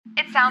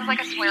sounds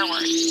like a swear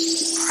word.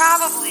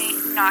 Probably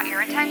not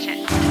your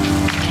intention.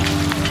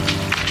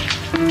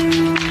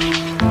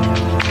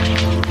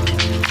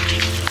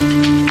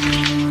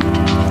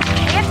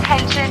 Pay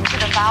attention to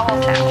the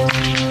vowel sound.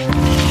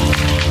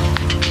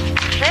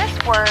 This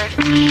word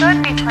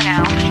should be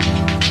pronounced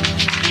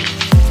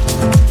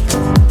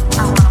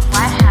I want a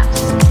white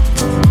house,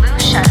 blue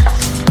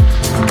shirts,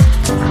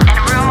 and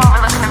a room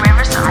overlooking the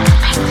riverside.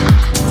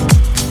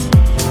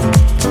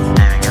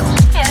 Anything else?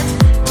 Yes.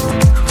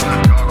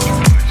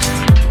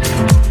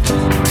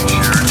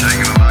 Sure,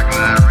 taking a look at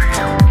that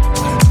radio.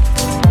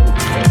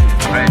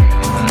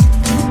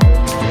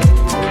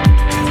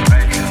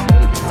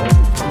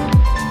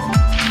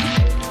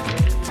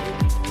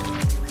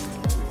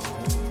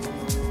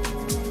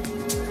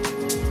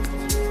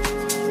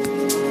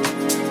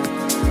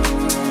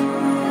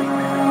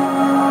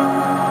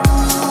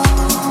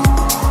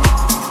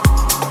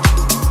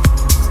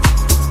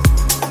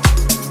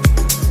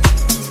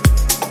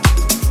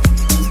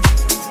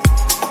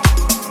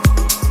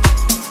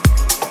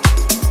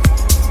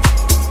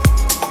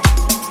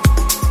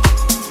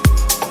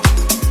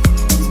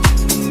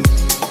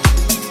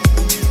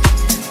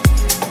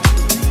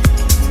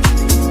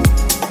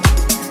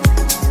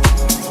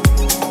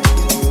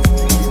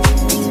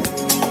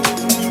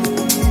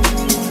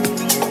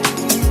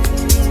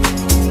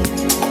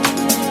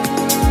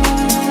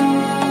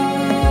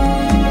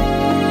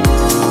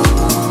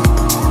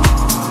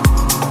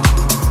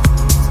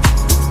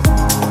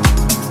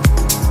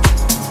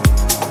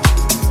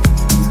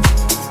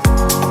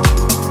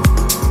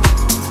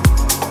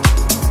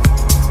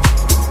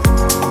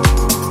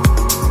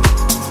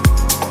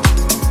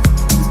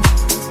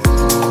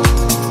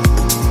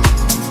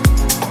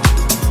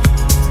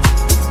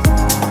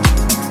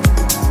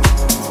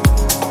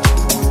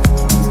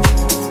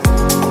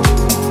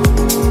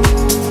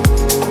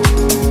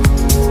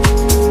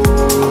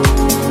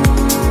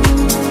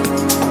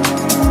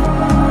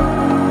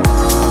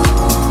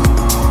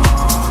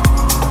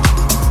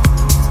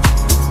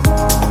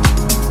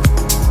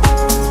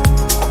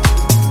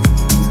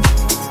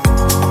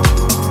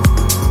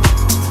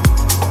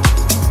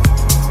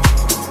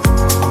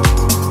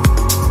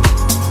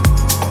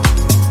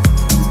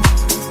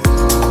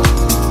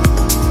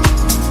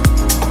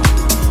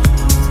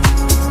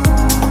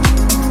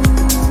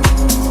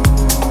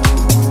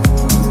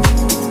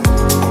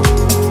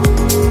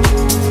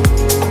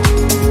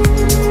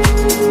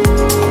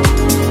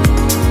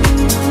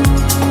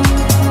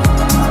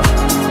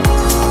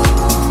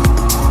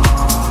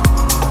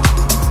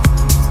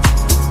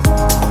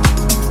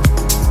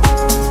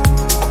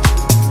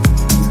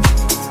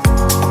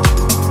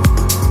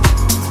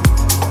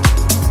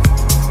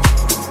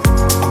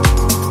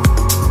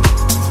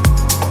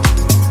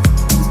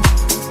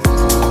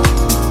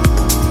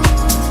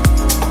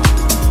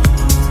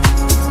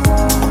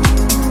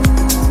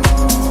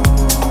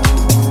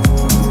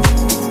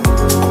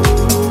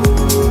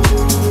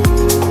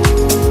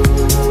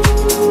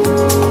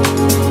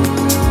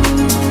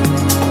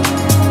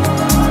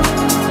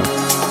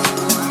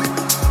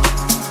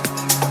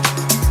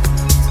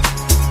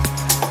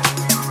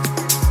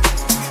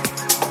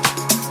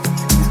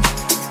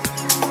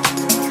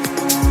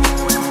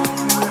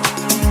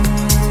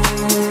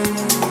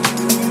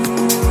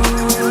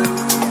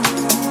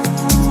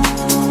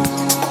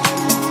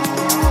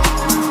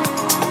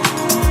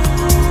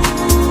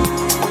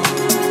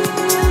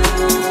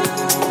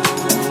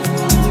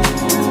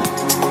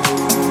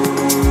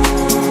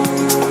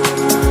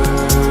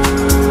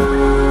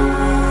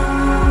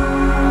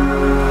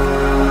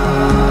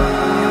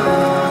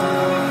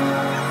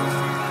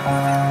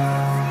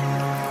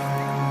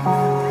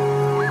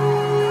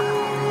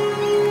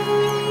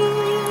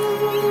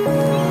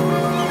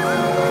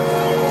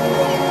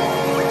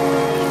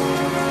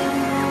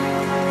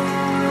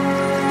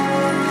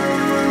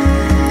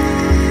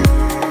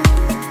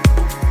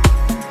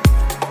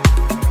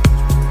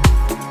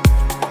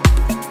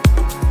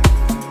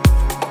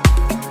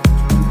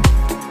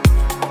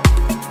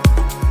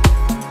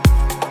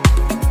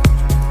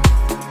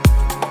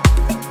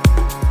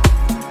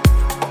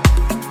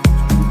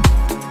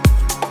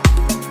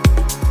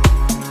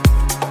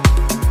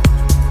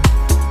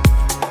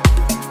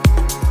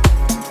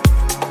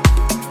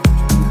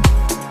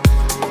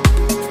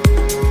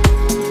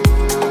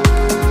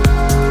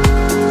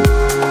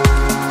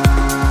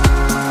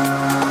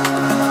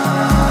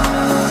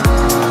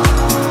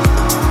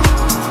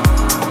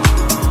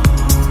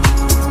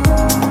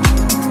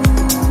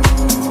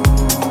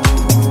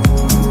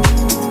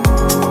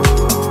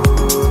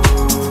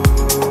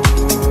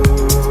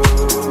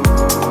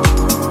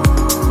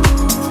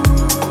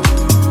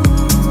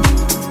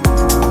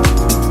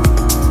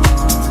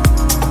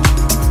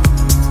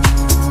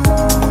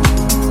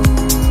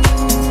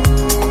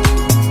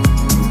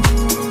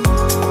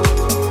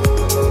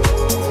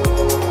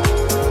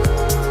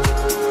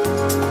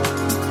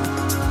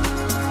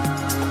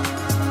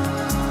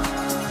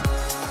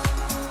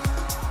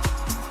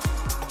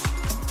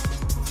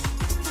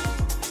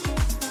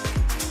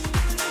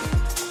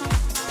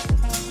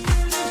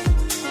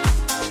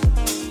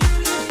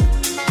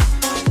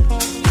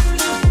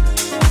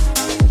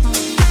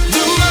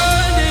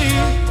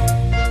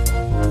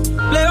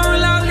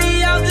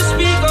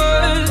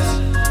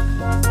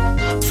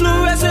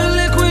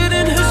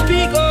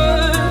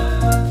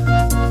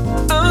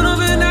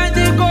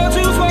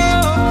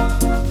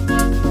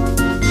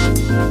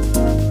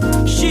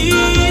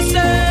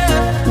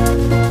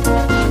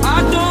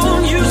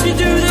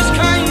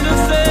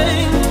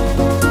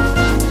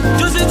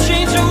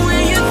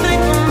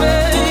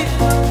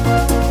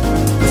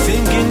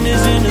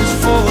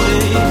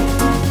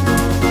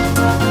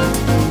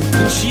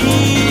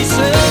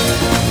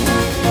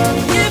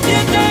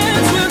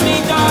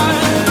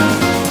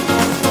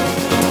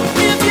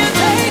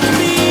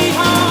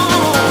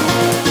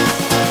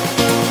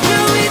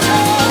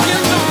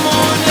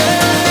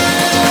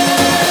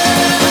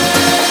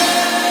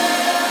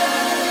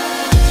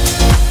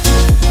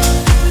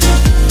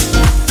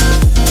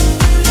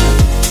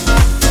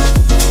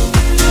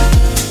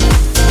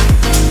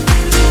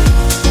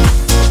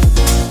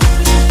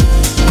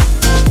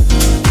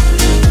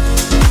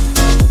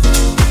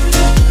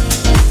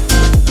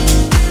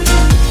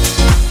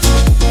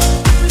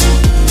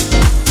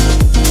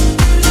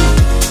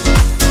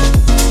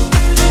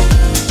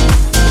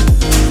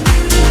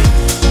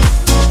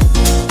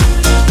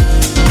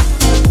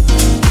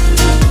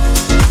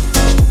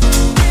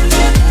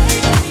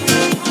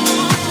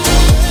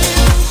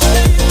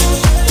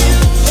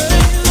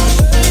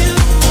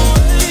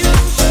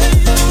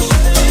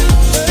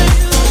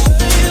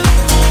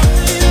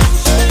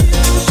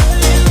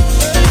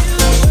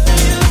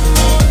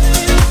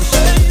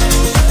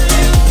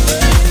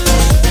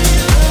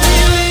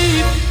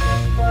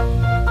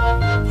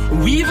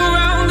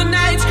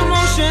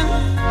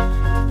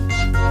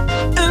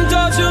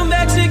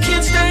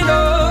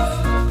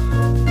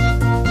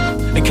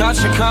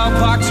 watch a car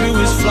park to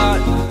his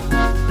flat.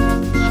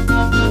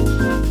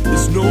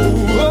 There's no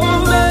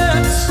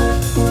romance.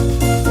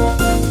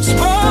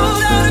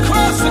 Sprawled out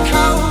across the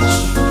couch.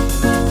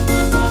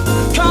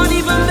 Can't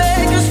even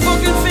make his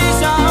fucking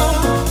face out.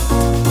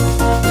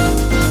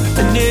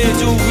 And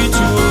there's a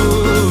ritual.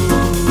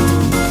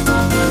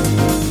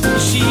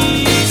 She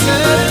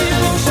said,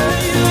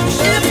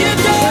 if you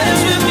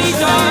dance with me,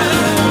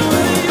 darling,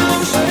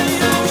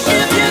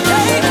 if you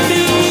take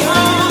me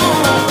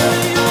home,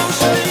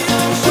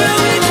 we'll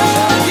be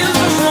talking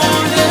for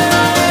morning.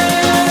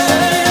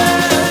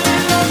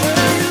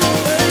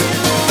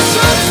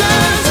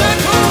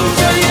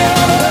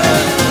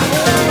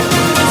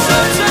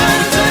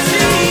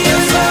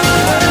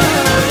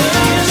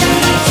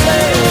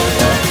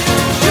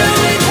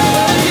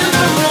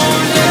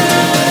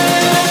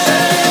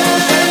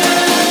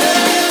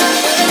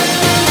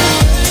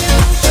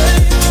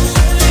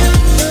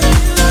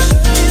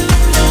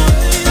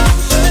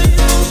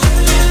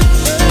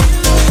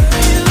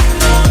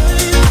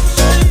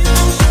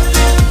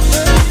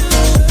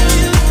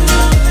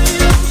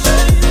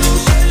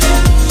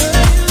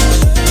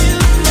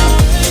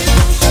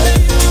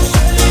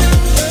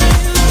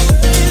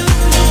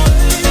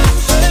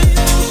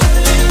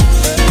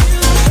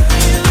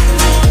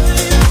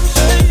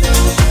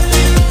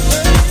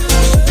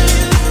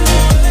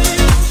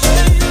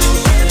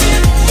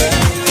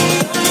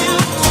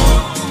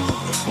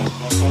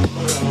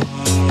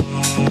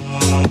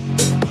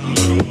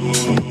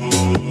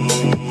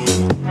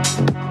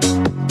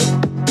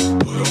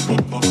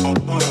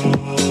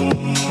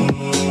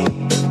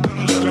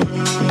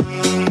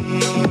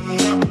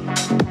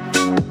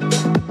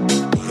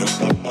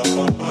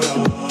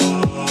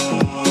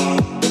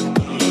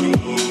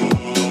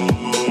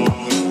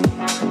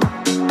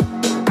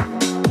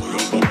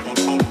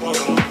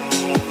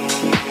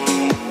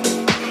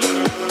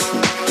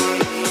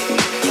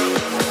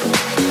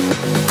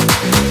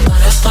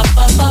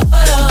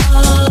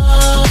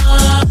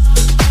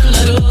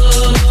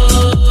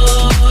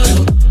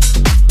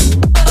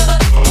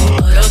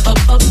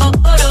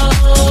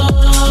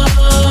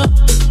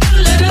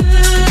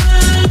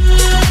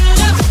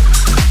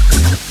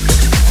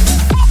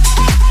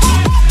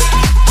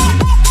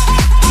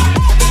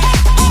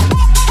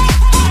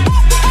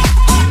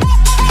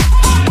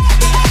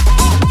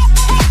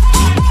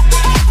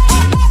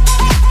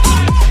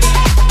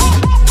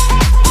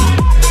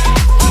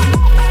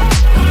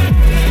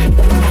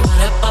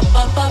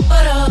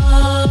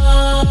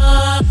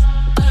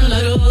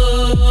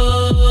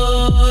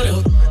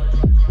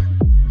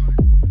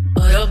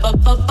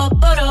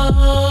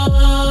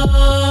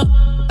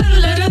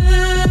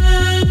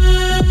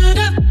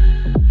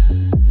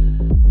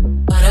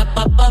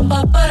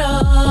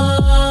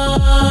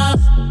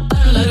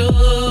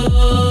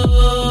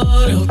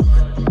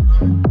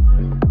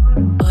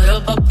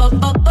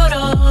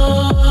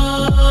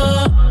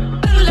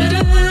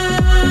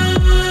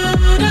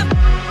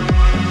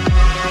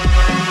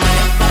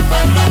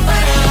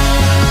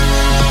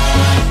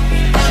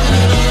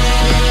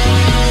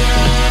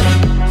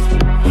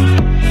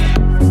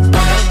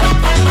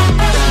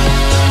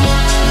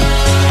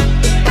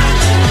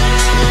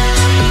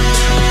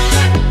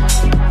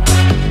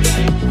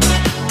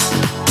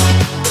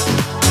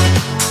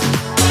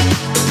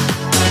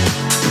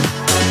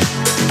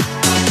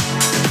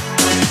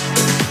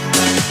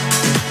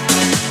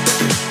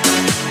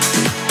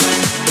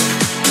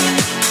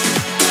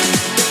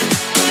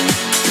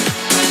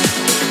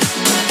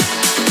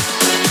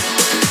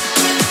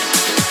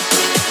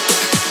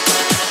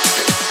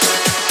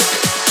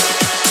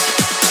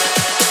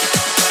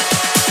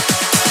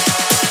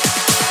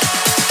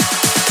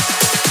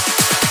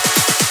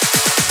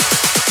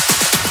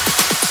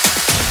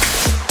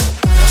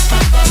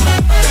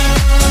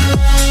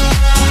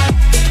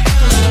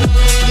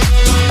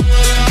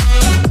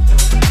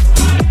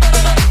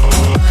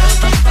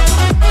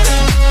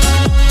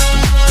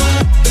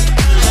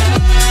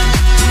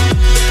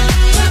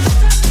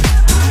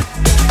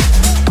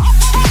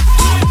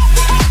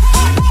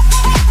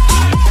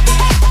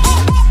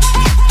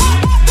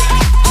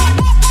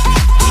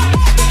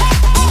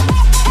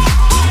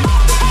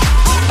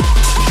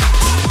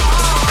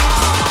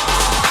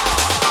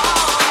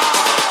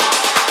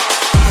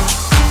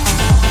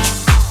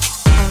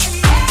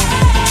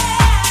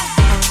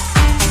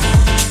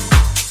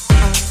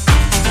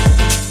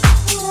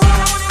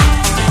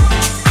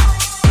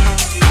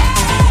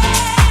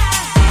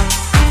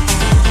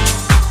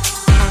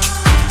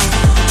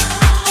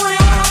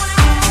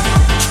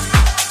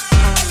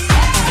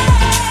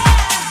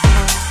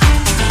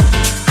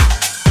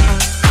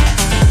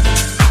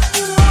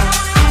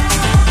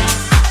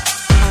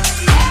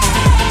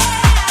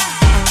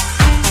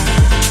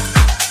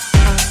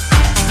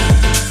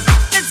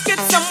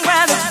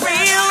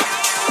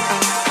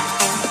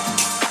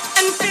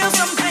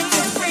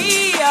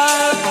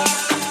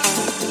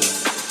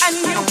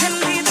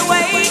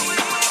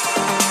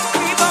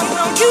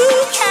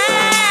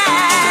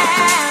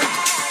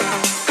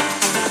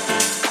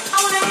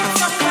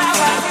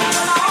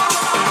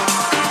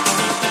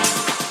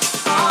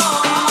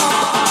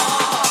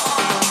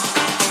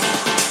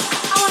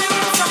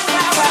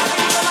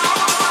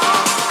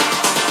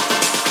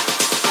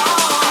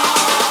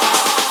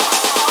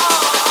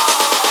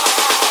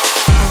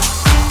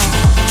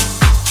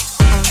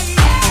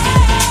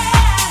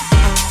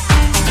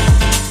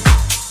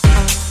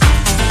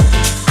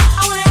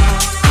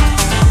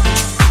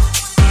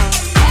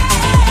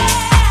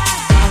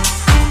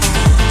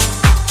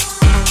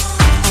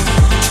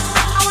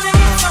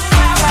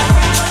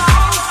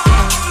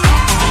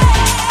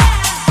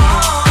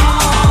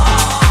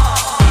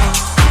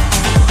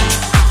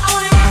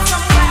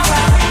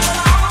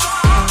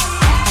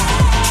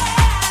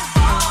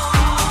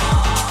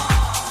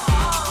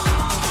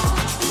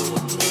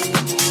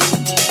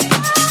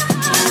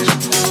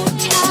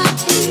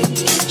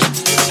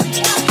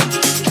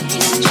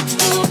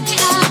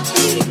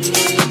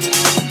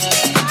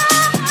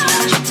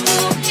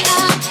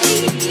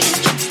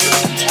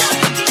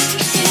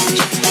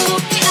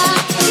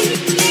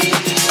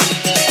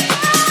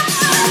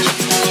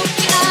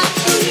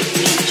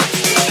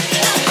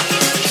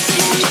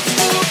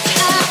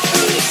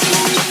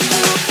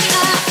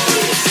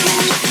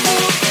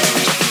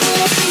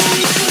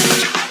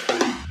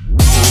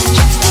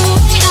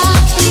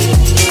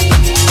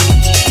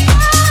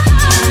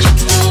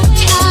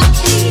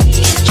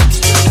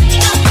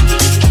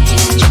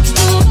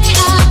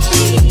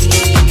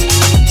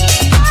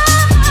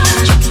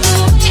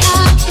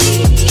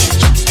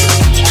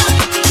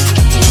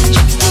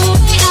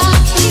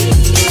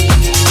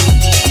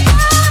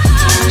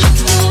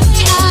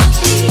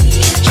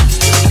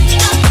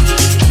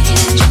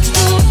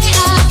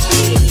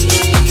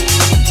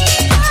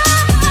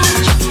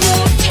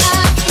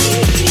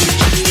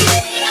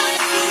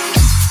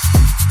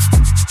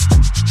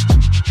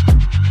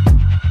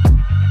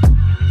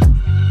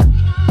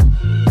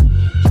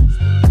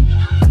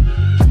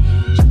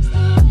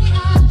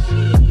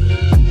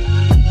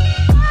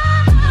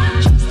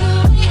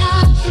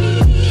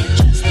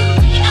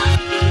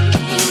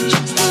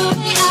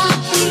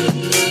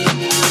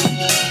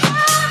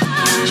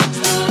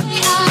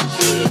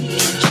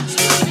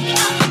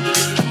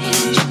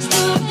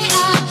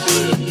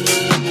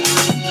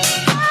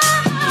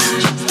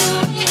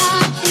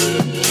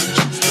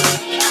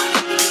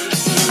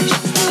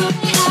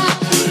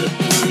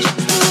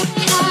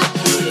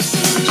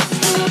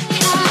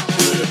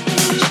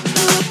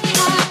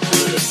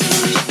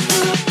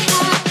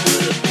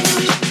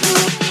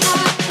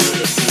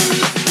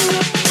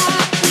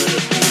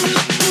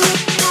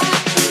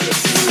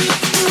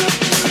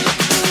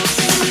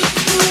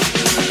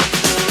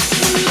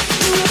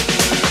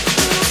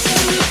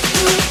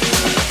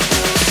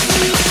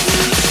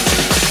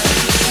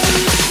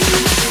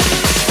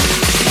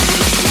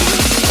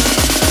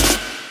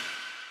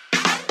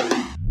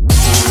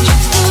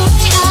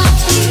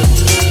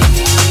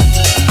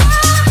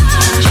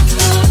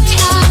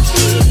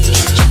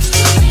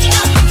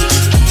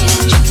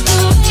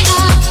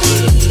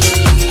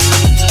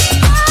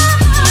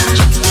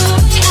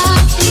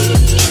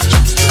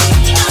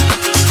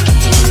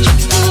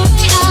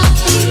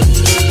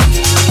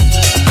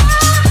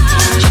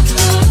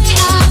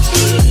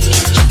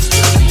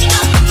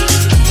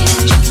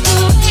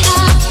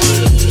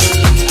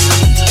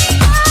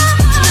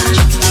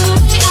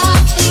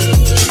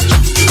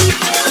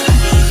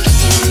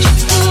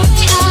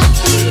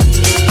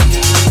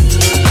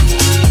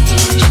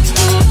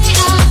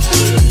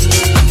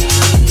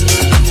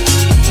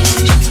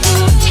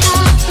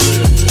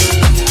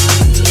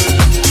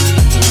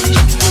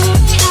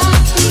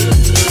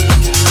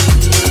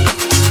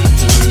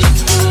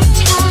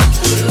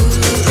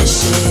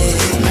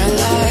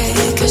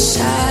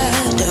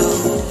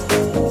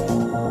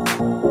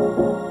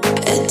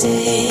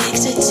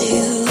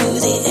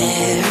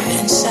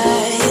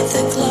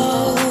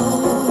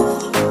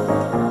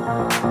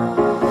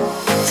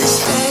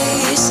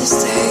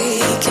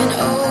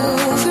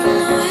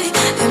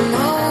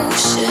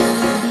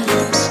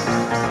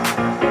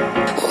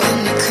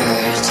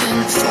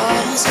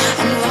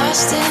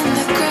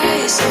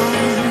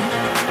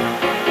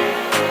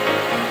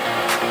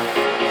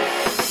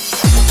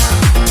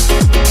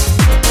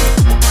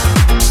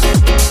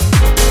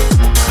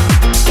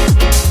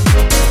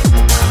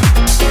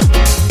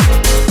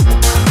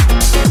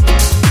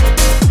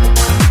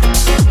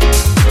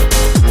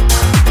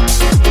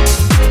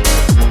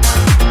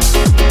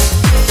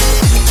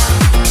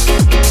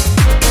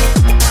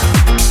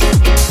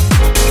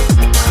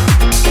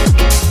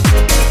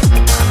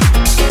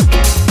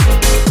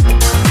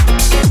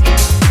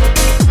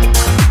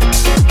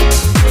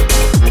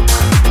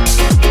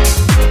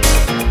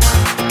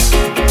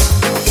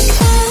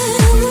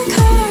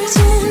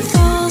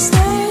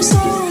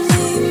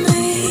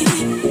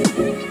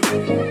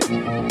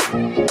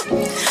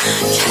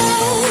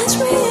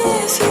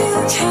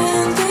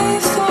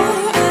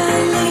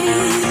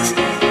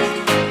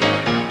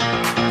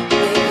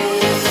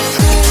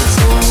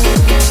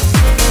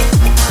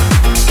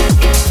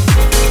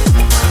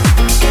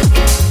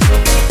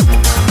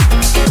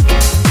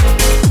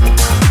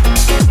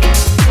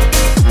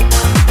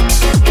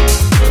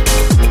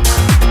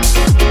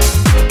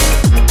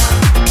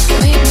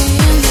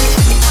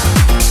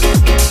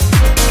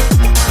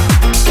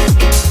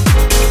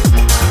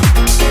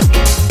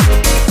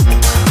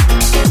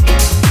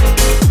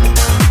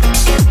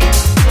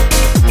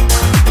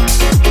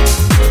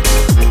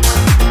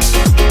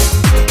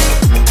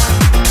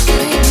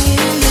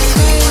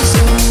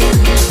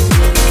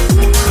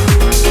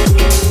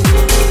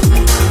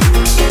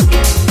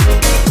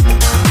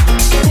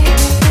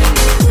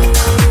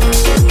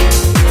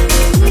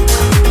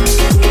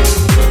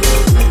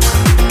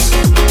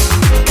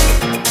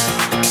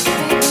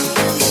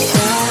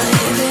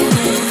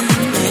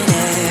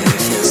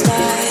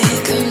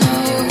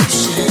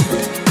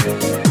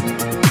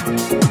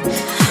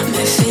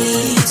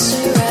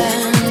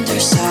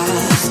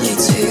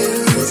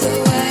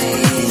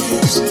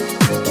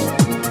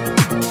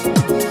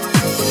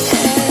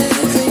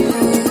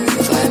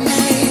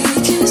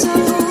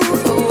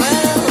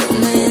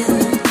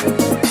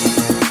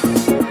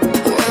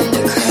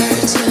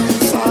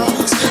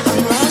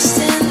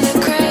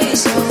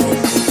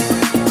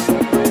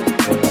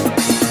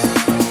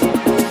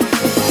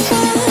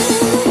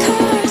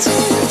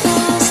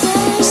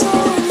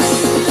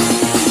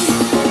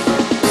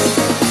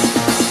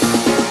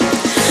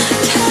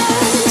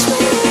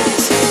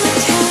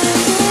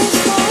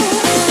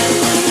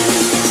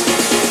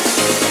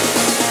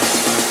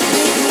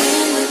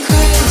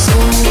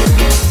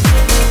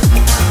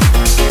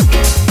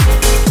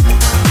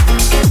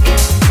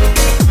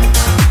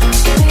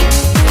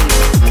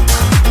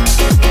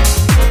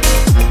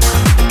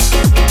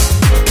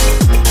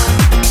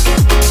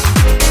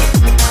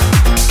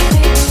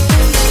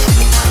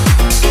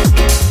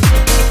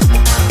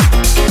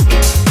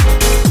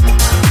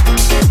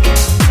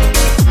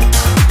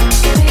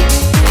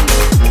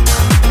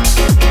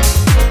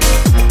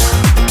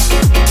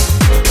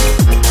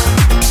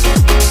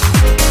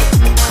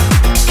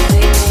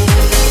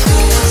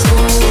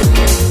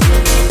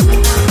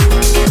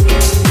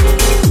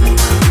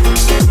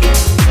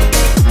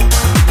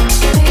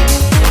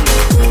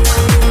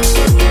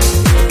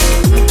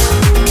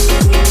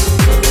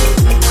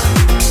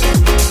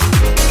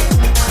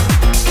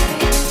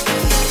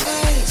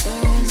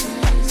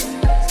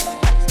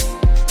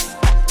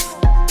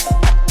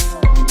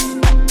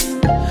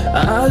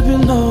 I'd be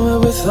nowhere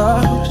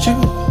without you.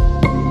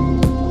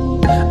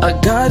 A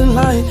guiding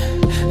light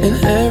in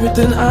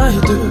everything I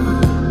do.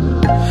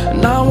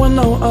 Now I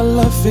know our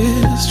love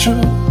is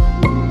true.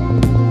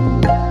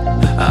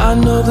 I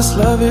know this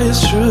love is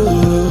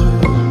true.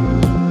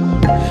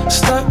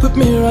 Stuck with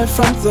me right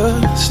from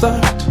the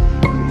start.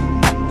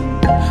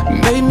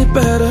 Made me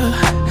better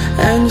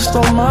and you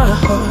stole my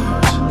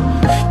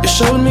heart. You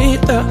showed me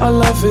that our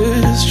love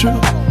is true.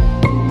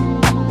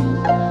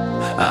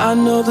 I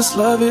know this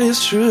love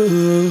is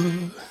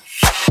true.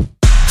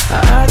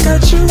 I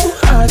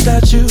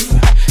got you,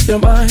 you're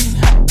mine.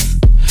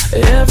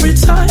 Every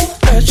time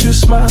that you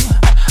smile,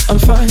 I'm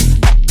fine.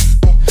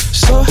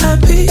 So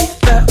happy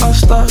that our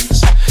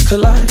stars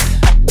collide.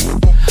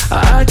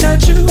 I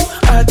got you,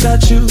 I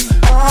got you.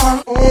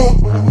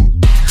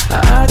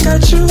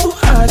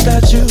 I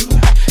got you,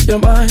 you're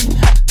mine.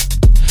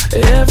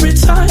 Every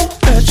time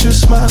that you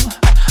smile,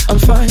 I'm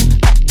fine.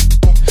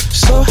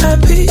 So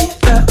happy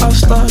that our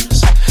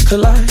stars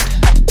collide.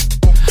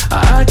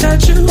 I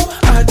got you,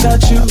 I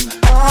got you.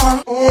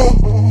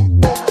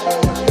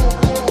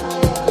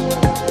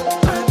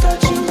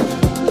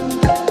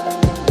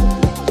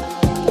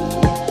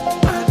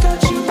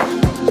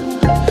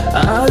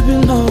 I'd be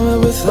nowhere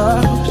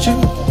without you.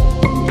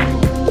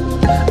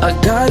 A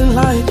guiding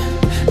light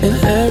in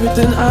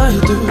everything I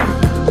do.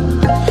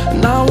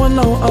 Now I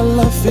know our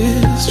love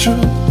is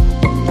true.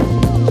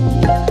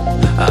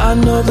 I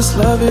know this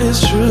love is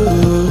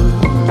true.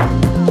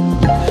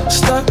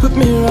 Stuck with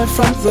me right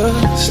from the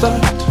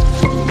start.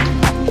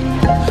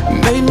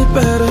 Made me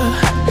better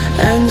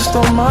and you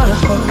stole my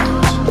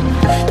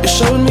heart. You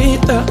showed me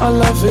that our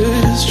love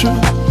is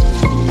true.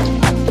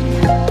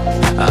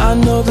 I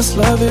know this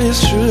love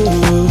is true.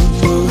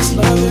 This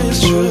love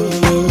is true.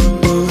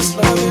 This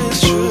love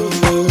is true.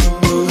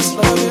 This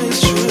love is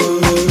true.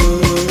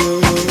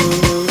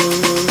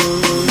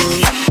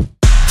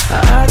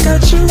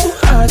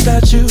 I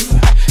got you,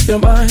 you're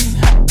mine.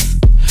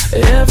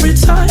 Every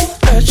time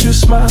that you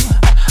smile,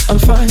 I'm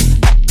fine.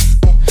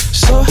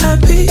 So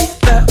happy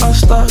that our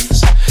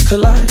stars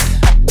collide.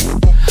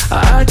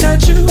 I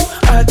got you,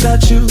 I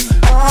got you.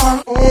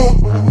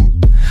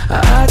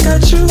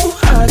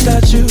 I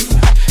got you,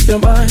 you're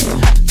mine.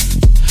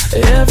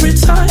 Every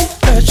time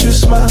that you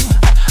smile,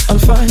 I'm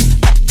fine.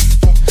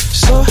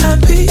 So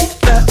happy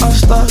that our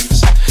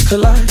stars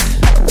collide.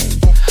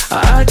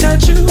 I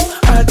got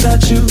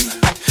you,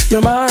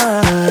 you're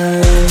mine.